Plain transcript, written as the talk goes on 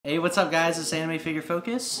Hey, what's up guys? It's Anime Figure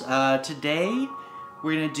Focus. Today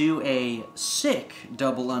we're gonna do a sick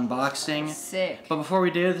double unboxing. Sick. But before we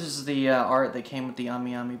do, this is the art that came with the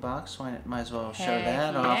Ami Ami box. Might as well show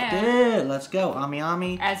that off. Yeah. Dude, let's go. Ami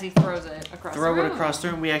Ami. As he throws it across the room. Throw it across the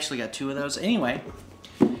room. We actually got two of those. Anyway,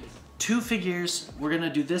 two figures. We're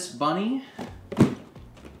gonna do this bunny,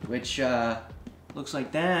 which looks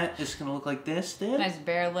like that. It's gonna look like this, dude. Nice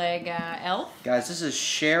bare leg elf. Guys, this is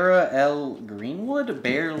Shera Greenwood,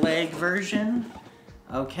 bare leg version.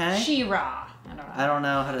 Okay. Shera. I don't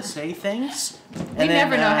know how to say things. We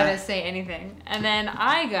never know how to say anything. And then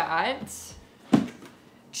I got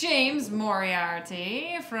James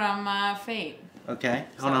Moriarty from Fate. Okay.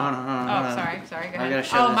 Hold on. Oh, sorry. Go ahead. I gotta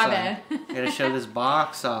show this. My bad. I gotta show this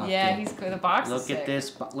box off. Yeah, dude. he's good. The box is Look sick. at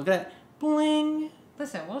this. Look at that. Bling.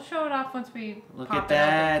 Listen, we'll show it off once we Look pop at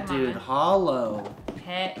that, it open. dude. Hollow.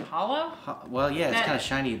 Hollow? Well, yeah, it's kind of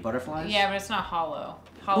shiny butterflies. Yeah, but it's not hollow.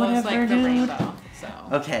 Hollow's Whatever, like the dude. rainbow. So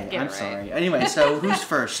Okay, I'm right. sorry. Anyway, so who's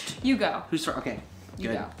first? You go. Who's first? Okay, You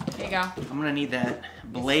good. go. Here you go. I'm gonna need that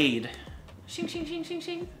blade. Shing, shing, shing, shing,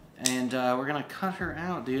 shing. And we're gonna cut her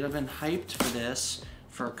out, dude. I've been hyped for this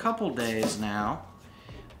for a couple days now,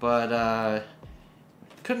 but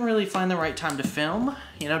couldn't really find the right time to film.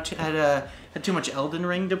 You know, had too much Elden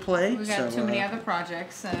Ring to play. We got too many other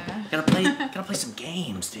projects. Gotta play some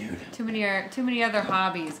games, dude. Too many other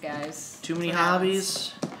hobbies, guys. Too many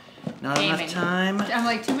hobbies. Not Gaming. enough time. I'm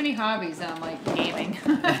like, too many hobbies, and I'm like, gaming.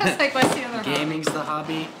 It's like, what's the other Gaming's the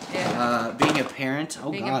hobby. Yeah. Being a parent.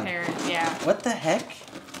 Oh, Being God. a parent, yeah. What the heck?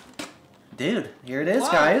 Dude, here it is,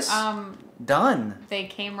 Whoa, guys. Done. They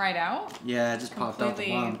came right out? Yeah, it just popped out the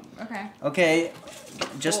bottom. Okay. Okay,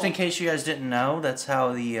 just in case you guys didn't know, that's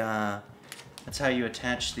how you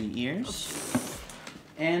attach the ears.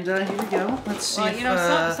 And here we go. Let's see. Well, you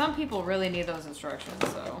know, some people really need those instructions,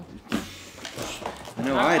 so. I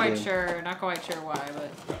know not I quite do. sure. Not quite sure why,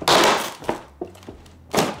 but.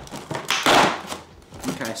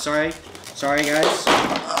 Okay, sorry guys.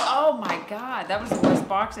 Oh my God, that was the worst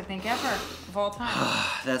box I think ever of all time.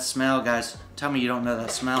 That smell, guys. Tell me you don't know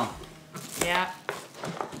that smell. Yeah.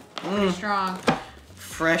 Pretty strong.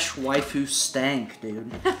 Fresh waifu stank,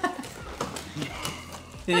 dude.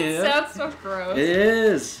 That sounds so gross. It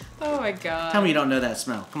is. Oh my God. Tell me you don't know that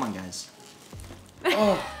smell. Come on, guys.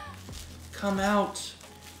 Oh, come out.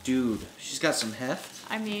 Dude, she's got some heft.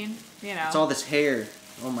 I mean, you know. It's all this hair.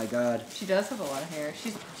 Oh my God. She does have a lot of hair.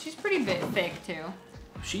 She's pretty thick too.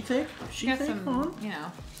 She thick? She got thick? some, you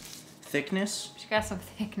know. Thickness? She got some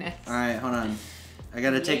thickness. Alright, hold on. I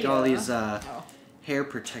gotta take all these Oh. hair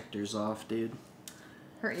protectors off, dude.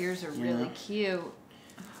 Her ears are really cute.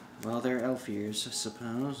 Well, they're elf ears, I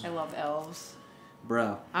suppose. I love elves.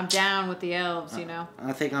 Bro. I'm down with the elves, you know.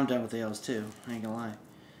 I think I'm done with the elves too. I ain't gonna lie.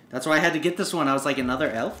 That's why I had to get this one. I was like,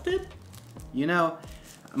 another elf, dude? You know,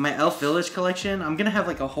 my Elf Village collection, I'm gonna have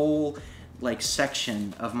like a whole like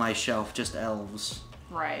section of my shelf just elves.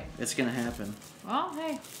 Right. It's gonna happen. Well,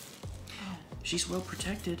 hey. She's well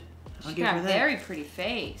protected. I'll She's give got her a that. very pretty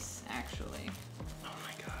face, actually. Oh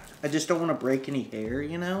my God. I just don't want to break any hair,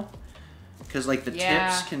 you know? Because like the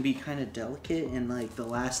tips can be kind of delicate, and like the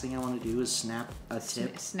last thing I want to do is snap a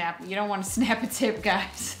tip. Snap. You don't want to snap a tip,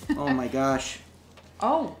 guys. Oh my gosh.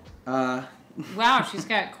 Oh. Wow, she's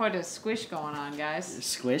got quite a squish going on, guys.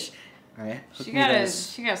 Squish. All right. She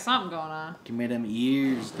got something going on. Give me them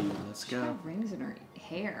ears, dude. Let's She go. got rings in her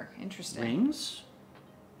hair. Interesting. Rings?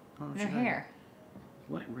 Oh, In her hair.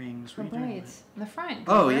 What rings? Her What are you talking braids. In the front.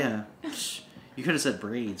 about? Oh remember? yeah. You could have said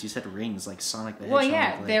braids. You said rings, like Sonic the Hedgehog. Well,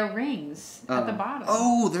 yeah, like. they're rings at the bottom.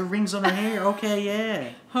 Oh, they're rings on her hair. Okay, yeah.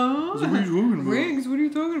 Huh? What are you talking about? Rings? What are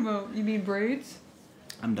you talking about? You mean braids?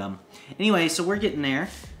 I'm dumb. Anyway, so we're getting there.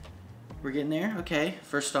 We're getting there. Okay,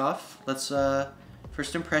 first off, let's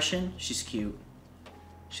first impression, she's cute.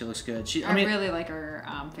 She looks good. I mean, really like her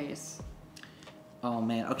face. Oh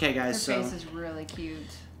man. Okay, guys, Her face is really cute.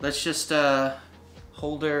 let's just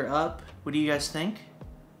hold her up. What do you guys think?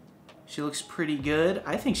 She looks pretty good.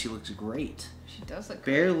 I think she looks great. She does look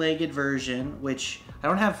Bare-legged version, which I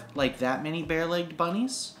don't have like that many bare-legged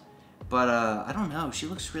bunnies, but I don't know. She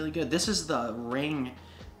looks really good. This is the ring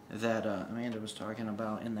that Amanda was talking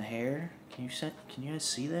about in the hair. Can you guys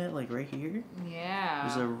see that, like right here? Yeah.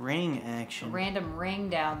 There's a ring action. A random ring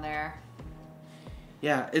down there.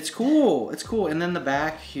 Yeah, it's cool. It's cool. And then the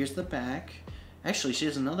back. Here's the back. Actually, she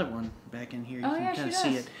has another one back in here. You can kind of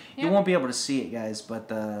see it. Yeah. You won't be able to see it, guys, but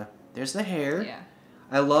there's the hair. Yeah.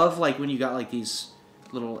 I love like when you got like these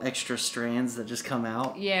little extra strands that just come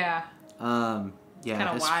out. Yeah.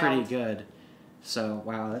 Yeah, it's wild. pretty good. So,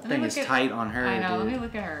 wow, that thing is tight on her, I know. dude. Let me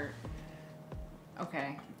look at her.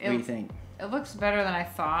 Okay. What do you think? it looks better than I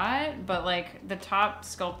thought, but like the top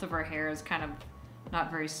sculpt of her hair is kind of not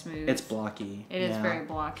very smooth. It's blocky. It is very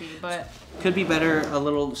blocky, but could be better a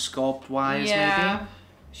little sculpt wise. Maybe.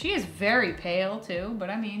 She is very pale too, but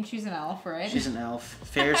I mean she's an elf, right? She's an elf,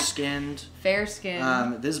 fair skinned. Fair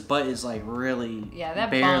skin. This butt is like really that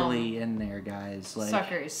barely in there, guys. Like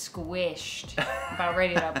sucker is squished, about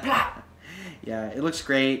ready to plop. Yeah, it looks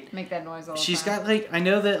great. Make that noise all the time. She's got like, I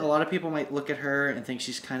know that a lot of people might look at her and think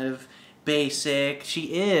she's kind of basic.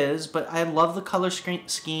 She is, but I love the color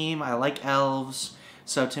scheme. I like elves,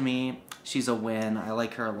 so to me, she's a win. I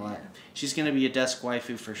like her a lot. She's gonna be a desk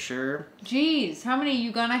waifu for sure. Jeez, how many are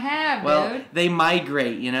you gonna have, well, dude? they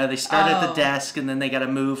migrate, you know. They start at the desk and then they gotta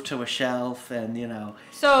move to a shelf, and you know.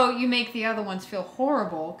 So you make the other ones feel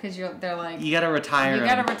horrible because they're like. You gotta retire. You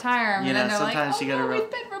gotta retire them, you and know, then they're sometimes like, you gotta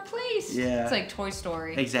we've been replaced. Yeah. It's like Toy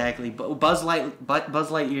Story. Exactly. But Buzz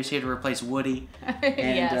Lightyear's here to replace Woody. And,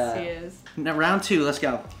 yes, he is. Now, round 2. Let's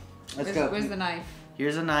go. Let's go. Where's the knife?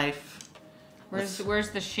 Here's a knife. Where's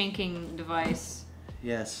the shanking device?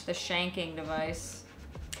 Yes. The shanking device.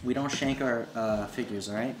 We don't shank our figures,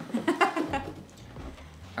 all right?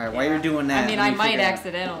 All right, while you're doing that... I mean, I might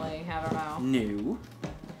accidentally. I don't know. No.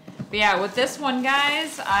 But yeah, with this one,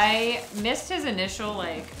 guys, I missed his initial,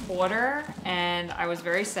 like, order, and I was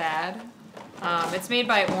very sad. It's made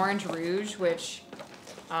by Rouge, which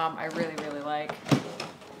I really, really like.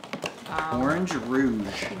 Rouge.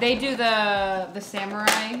 They do the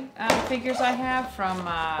samurai figures I have from...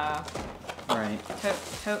 Right.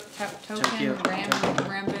 Token,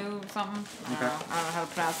 Rambu, something. Okay. I don't know how to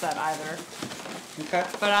pronounce that either. Okay.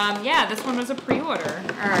 But yeah, this one was a pre-order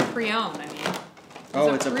or a pre-owned. I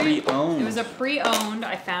mean. It's a pre-owned. It was a pre-owned.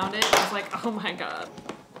 I found it. I was like, oh my god.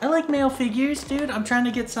 I like male figures, dude. I'm trying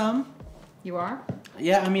to get some. You are?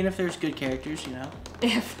 Yeah, I mean, if there's good characters, you know.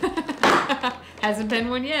 If hasn't been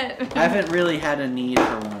one yet. I haven't really had a need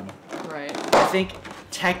for one. Right. I think.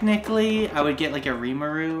 Technically, I would get like a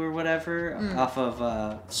Rimuru or whatever off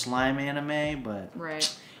of Slime anime, but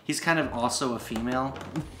he's kind of also a female.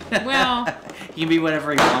 Well, he can be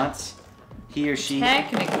whatever he wants. He or she.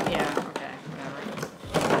 Technically, yeah. Okay,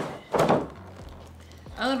 whatever.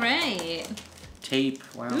 All right. Tape.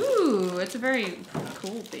 Wow. Ooh, it's a very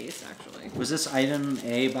cool piece, actually. Was this item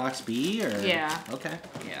A, box B, or? Yeah. Okay.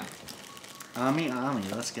 Yeah. Ami,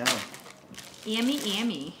 let's go.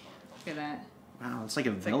 Ammy. Look at that. Wow, it's like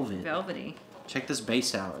a velvet. Like velvety. Check this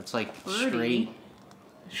base out. It's like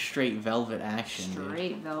straight velvet action.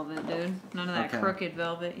 Straight velvet, dude. None of that crooked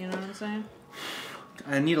velvet, you know what I'm saying?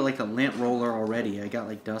 I need like a lint roller already. I got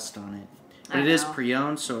like dust on it. But it is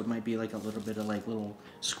pre-owned, so it might be like a little bit of like little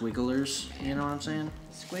squigglers. You know what I'm saying?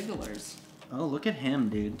 Squigglers. Oh, look at him,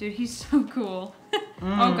 dude. Dude, he's so cool.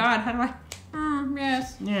 Oh God, how do I?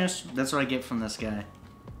 Yes. Yes, that's what I get from this guy.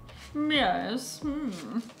 Yes.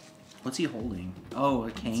 What's he holding? Oh,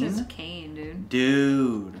 a cane? It's his cane, dude.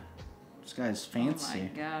 Dude. This guy's fancy. Oh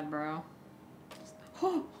my god, bro.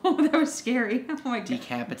 Oh, that was scary. Oh my god.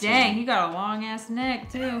 Decapitated. Dang, he got a long ass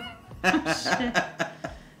neck, too. Shit.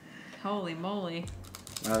 Holy moly.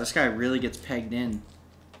 Wow, this guy really gets pegged in.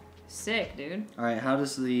 Sick, dude. Alright, how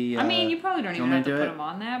does the... I mean, you probably don't even have to put it? him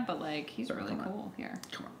on that, but like, he's really cool. Here.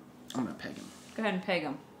 Come on. I'm gonna peg him. Go ahead and peg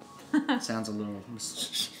him. Sounds a little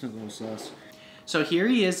sus. So here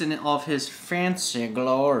he is in all of his fancy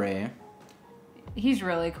glory. He's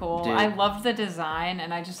really cool. Dude. I love the design,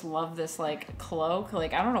 and I just love this, like, cloak.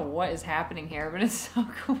 Like, I don't know what is happening here, but it's so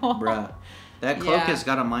cool. Bruh. That cloak has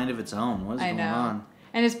got a mind of its own. What is going on?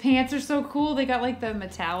 And his pants are so cool. They got, like, the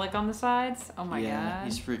metallic on the sides. Oh, my God.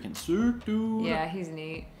 He's freaking sick, dude. Yeah, he's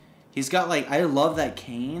neat. He's got, like, I love that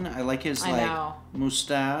cane. I like his,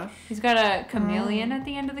 mustache. He's got a chameleon at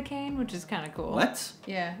the end of the cane, which is kind of cool. What?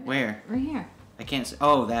 Yeah. Where? Right here. I can't see.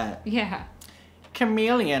 Oh, that. Yeah.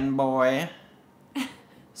 Chameleon boy.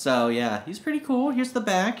 So, yeah, he's pretty cool. Here's the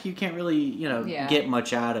back. You can't really, get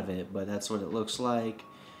much out of it, but that's what it looks like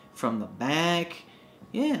from the back.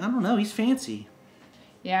 Yeah, I don't know. He's fancy.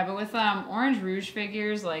 Yeah, but with Rouge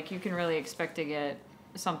figures, like, you can really expect to get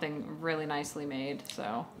something really nicely made,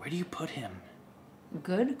 so. Where do you put him?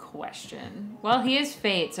 Good question. Well, he is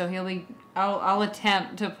Fate, so he'll be... I'll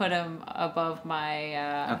attempt to put him above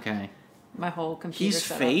my... my whole computer He's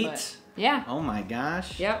setup, Fate? But yeah. Oh my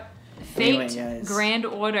gosh. Yep. Fate anyway, Grand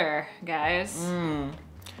Order, guys.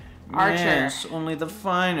 Archer. Yes, only the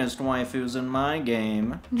finest waifus in my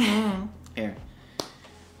game. Here.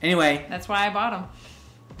 Anyway. That's why I bought him.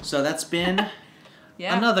 So that's been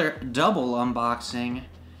another double unboxing.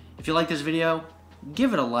 If you like this video,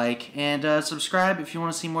 give it a like and subscribe if you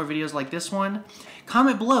want to see more videos like this one.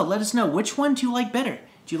 Comment below. Let us know, which one do you like better?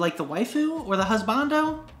 Do you like the waifu or the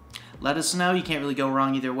husbando? let us know. You can't really go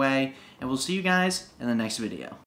wrong either way. And we'll see you guys in the next video.